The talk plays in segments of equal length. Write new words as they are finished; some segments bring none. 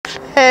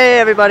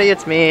everybody,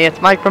 it's me. It's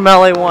Mike from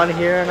LA1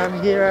 here, and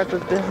I'm here at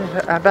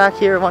I'm back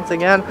here once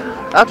again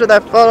after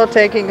that photo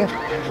taking.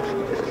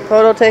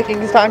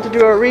 It's time to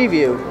do a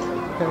review.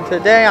 And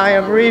today I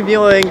am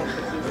reviewing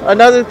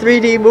another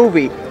 3D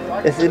movie.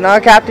 This is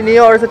not Captain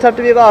EO or Is It Tough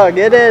to Be a Bug.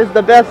 It is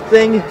the best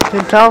thing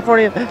in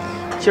California.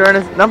 Sure, and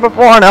it's number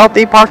 4 on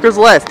LD Parker's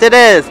list. It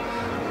is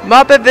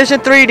Muppet-Vision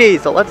 3D.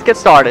 So let's get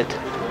started.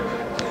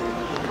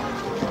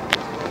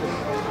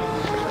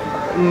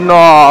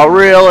 No,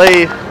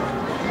 really.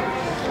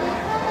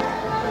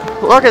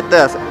 Look at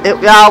this. It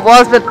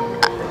was been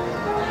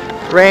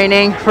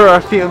raining for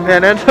a few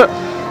minutes.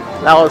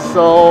 That was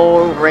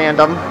so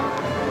random.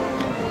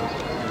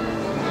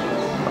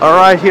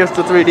 Alright, here's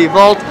the 3D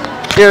vault.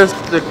 Here's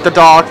the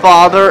dog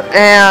father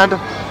and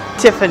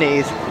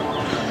Tiffany's.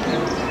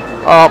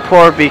 Oh,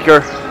 poor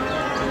Beaker.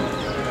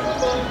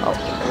 Oh.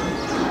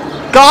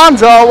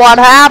 Gonzo, what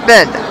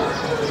happened?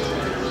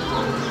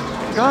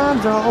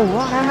 Gonzo,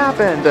 what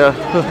happened?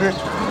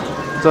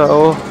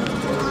 So,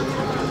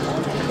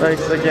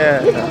 thanks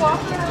again.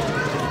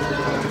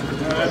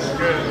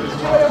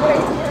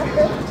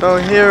 So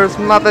here's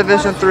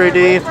Muppet-Vision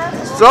 3D.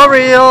 So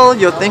real,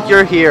 you'll think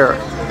you're here.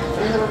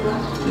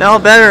 Now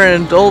better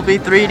in Dolby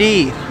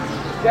 3D.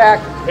 Jack.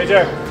 Hey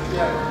Jack.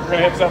 We're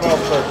gonna hit something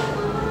else first.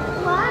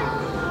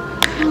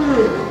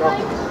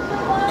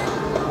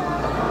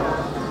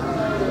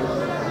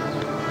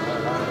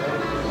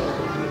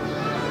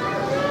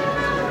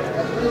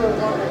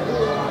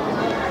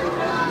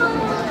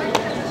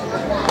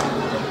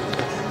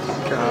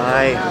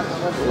 Guy,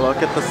 look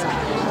at the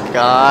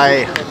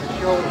sky.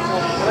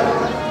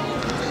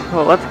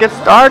 Well, let's get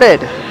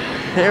started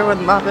here with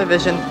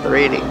Muppet-Vision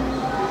 3D.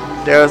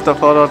 There's the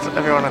photos of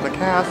everyone in the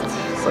cast.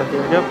 So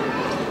here we go.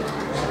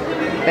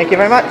 Thank you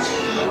very much.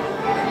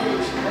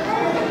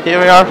 Here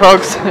we are,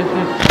 folks.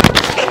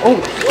 Oh,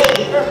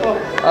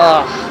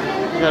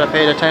 you gotta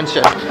pay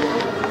attention.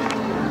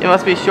 You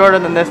must be shorter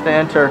than this to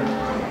enter.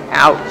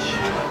 Ouch.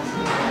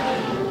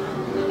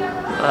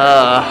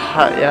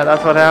 Yeah,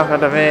 that's what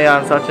happened to me.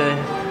 I'm such a.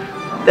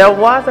 There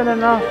wasn't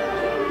enough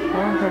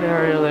market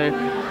area there.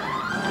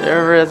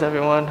 There is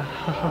everyone.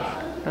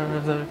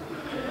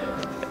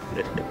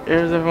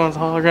 Here's everyone's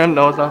hologram.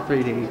 No, it's not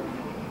 3D.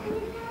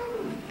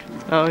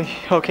 Oh,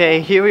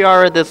 okay, here we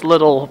are at this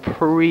little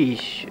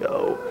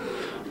pre-show.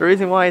 The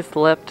reason why I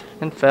slipped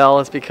and fell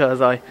is because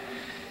I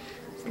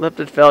slipped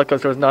and fell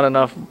because there was not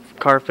enough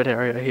carpet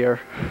area here.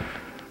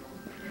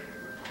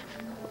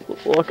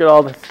 Look at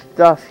all the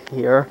stuff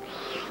here.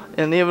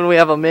 And even we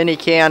have a mini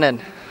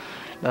cannon.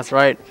 That's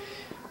right,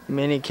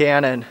 mini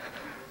cannon.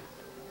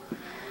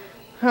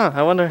 Huh,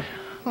 I wonder.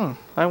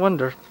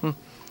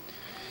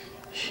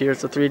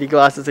 Here's the 3D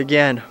glasses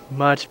again.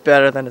 Much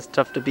better than It's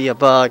Tough to Be a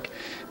Bug.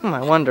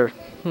 I wonder.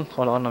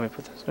 Hold on, let me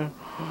put this down.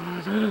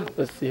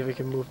 Let's see if we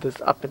can move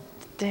this up and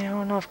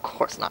down. Of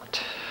course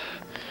not.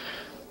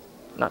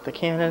 Not the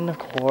cannon, of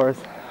course.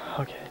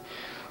 Okay.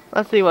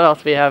 Let's see what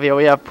else we have here.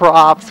 We have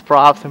props,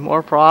 and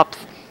more props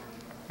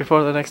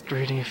before the next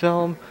 3D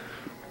film.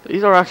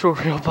 These are actual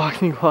real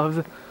boxing gloves.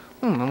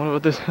 I wonder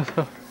what this is.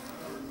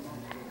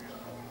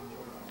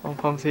 Foam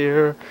pumps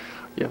here.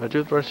 We have a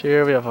toothbrush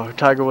here. We have a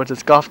Tiger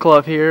Woods golf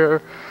club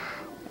here.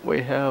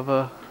 We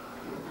have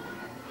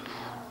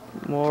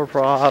more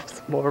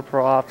props,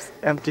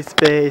 empty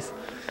space,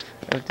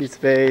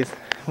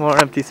 more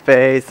empty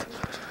space.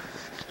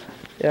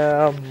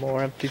 Yeah,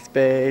 more empty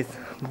space.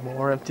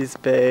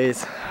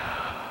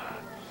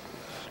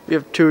 We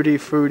have 2D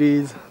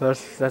fruities.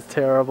 That's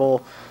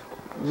terrible.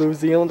 New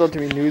Zealand, don't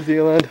mean New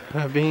Zealand.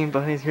 Bean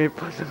bunnies,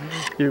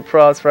 your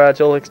props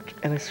fragile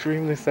and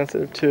extremely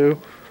sensitive too.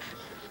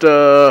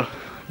 Duh.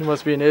 You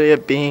must be an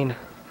idiot, Bean.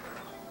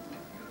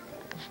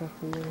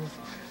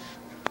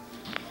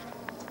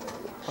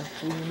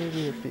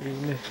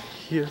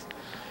 Here's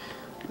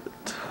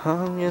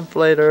tongue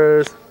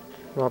inflators,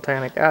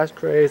 volcanic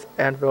ashtrays,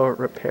 anvil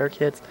repair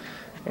kits,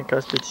 and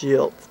custard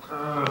shields.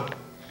 Oh,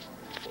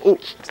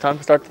 it's time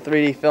to start the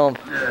 3D film.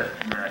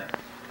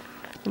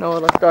 You know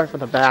what, let's start from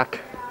the back.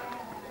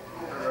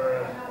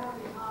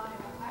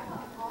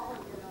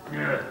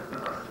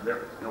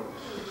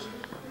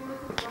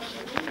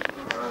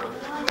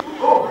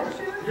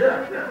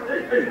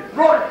 Hey,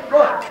 right.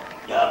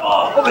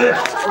 Yeah, over here.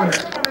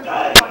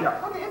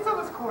 Okay, it's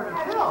almost quarter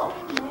till.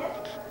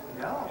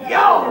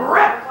 Yo,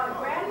 Rick!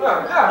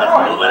 Let's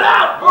move it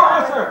out!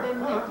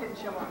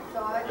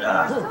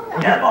 Yes, sir.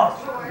 Yeah, boss.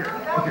 Okay.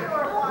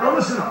 Now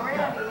listen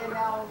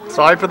up.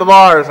 Sorry for the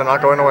bars, they're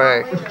not going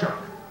away.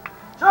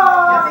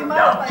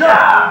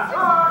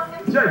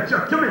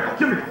 Chuck, come here.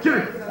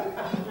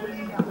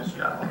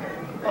 No.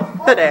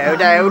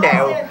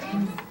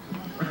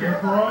 Okay.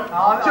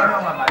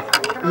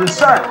 There's a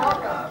sign.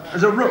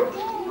 There's a rope.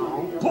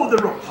 Pull the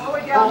rope.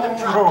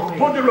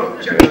 Pull the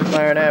rope.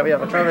 Marionette, we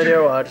have a turn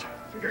video watch.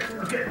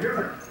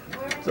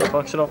 Still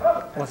functional.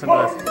 What's in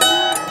this?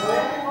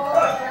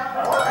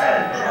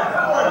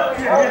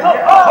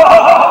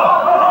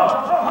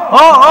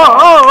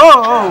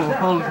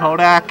 Oh,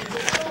 Kodak.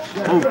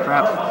 Oh,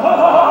 crap.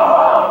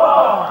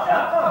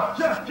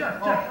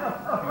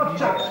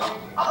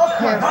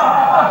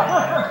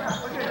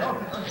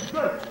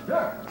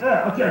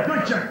 Yeah, okay,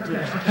 good check.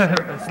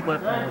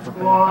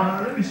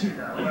 Let me see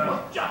that.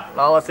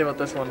 Now let's see what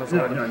this one is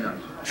like. Yeah.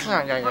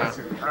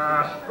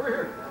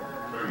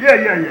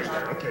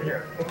 Okay,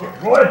 here. Okay,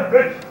 boy,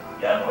 good.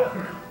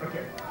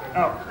 Okay.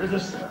 Now, there's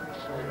this.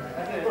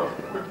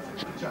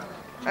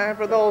 And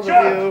for those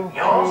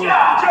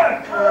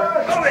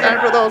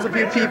of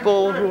you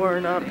people who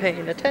are not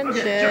paying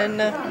attention,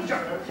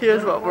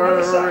 here's what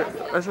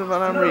this is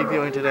what I'm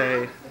reviewing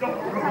today.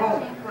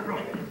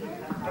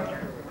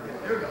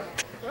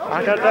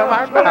 I got that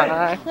my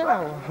back.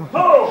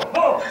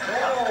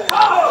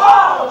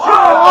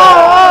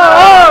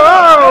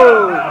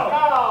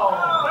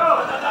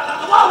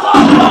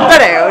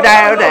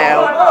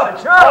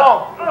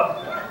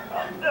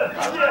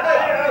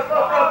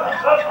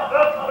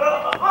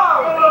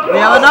 We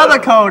have another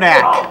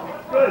Kodak.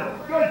 Good,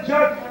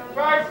 Chuck.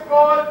 Nice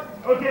one.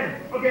 Okay,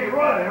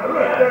 right.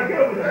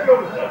 Go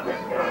with that.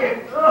 Okay.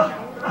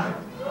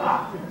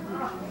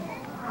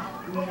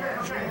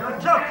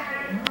 Chuck,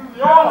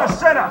 you're on the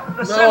center.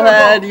 The center. Go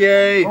ahead,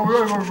 yay. Oh,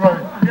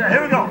 right. Yeah,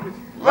 here we go.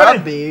 Ready?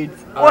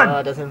 Beads. One,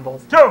 doesn't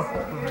involve. 2, 3.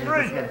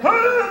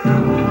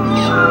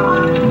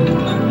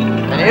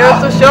 And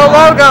here's the show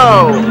logo.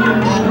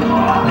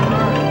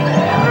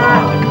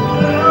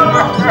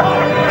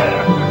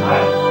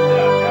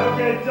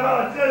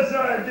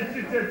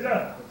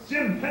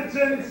 Jim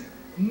Henson's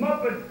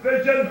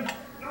Muppet-Vision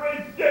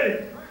 3D.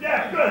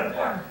 Yeah, good.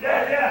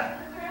 Yeah.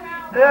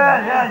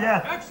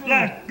 Excellent.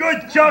 Yeah,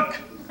 good, Chuck.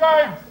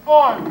 Thanks,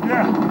 fun.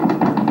 Yeah.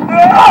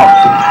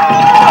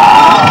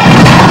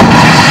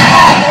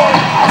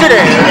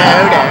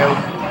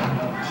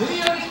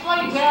 Video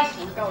display test.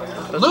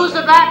 Lose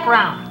the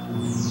background.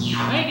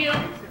 Thank you.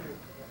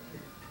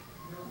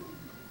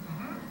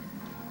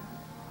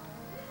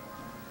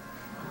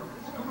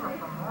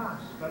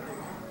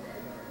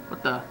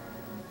 What the?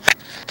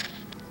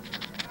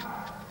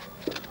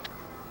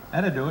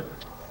 That'll do it.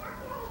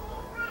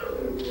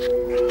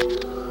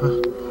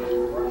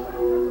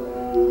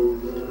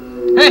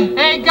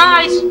 Hey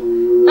guys,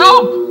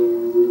 help!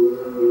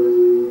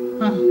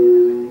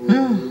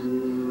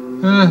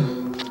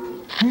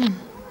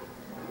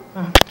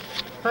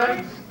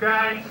 Thanks,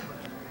 guys.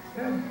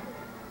 Haven't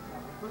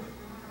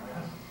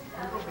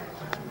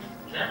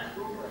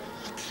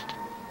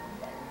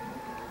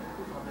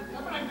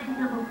I been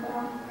here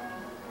before?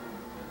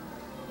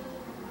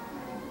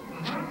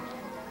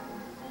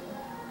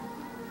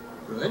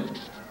 Good.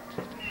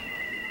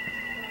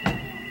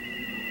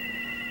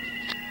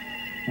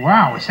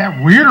 Wow, is that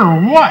weird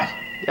or what?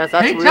 Yes,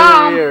 that's Hey, really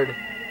Tom. weird.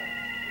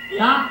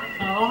 Yeah,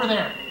 over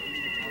there.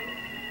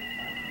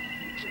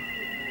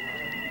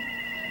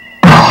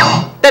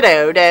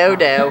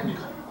 Do.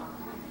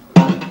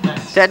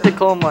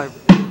 Tentacle my.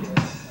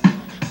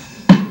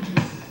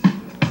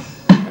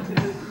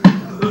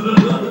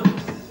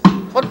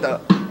 What the?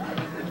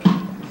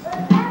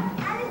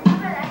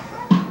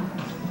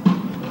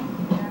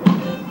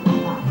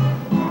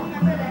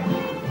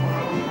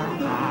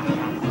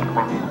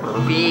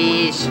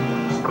 Fish.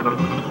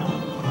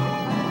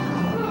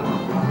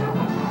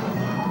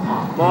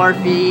 More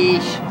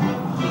fish.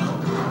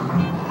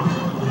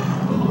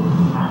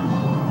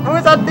 Who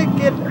is that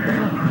thinking?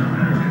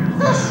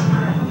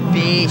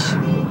 Fish.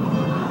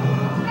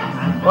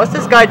 What's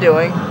this guy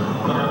doing?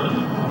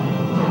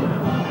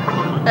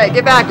 Hey,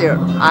 get back here.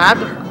 I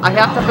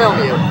have to film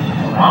you.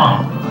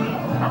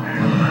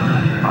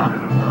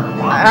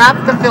 I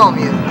have to film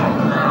you.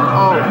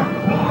 Oh,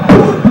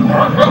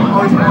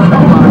 he's pulling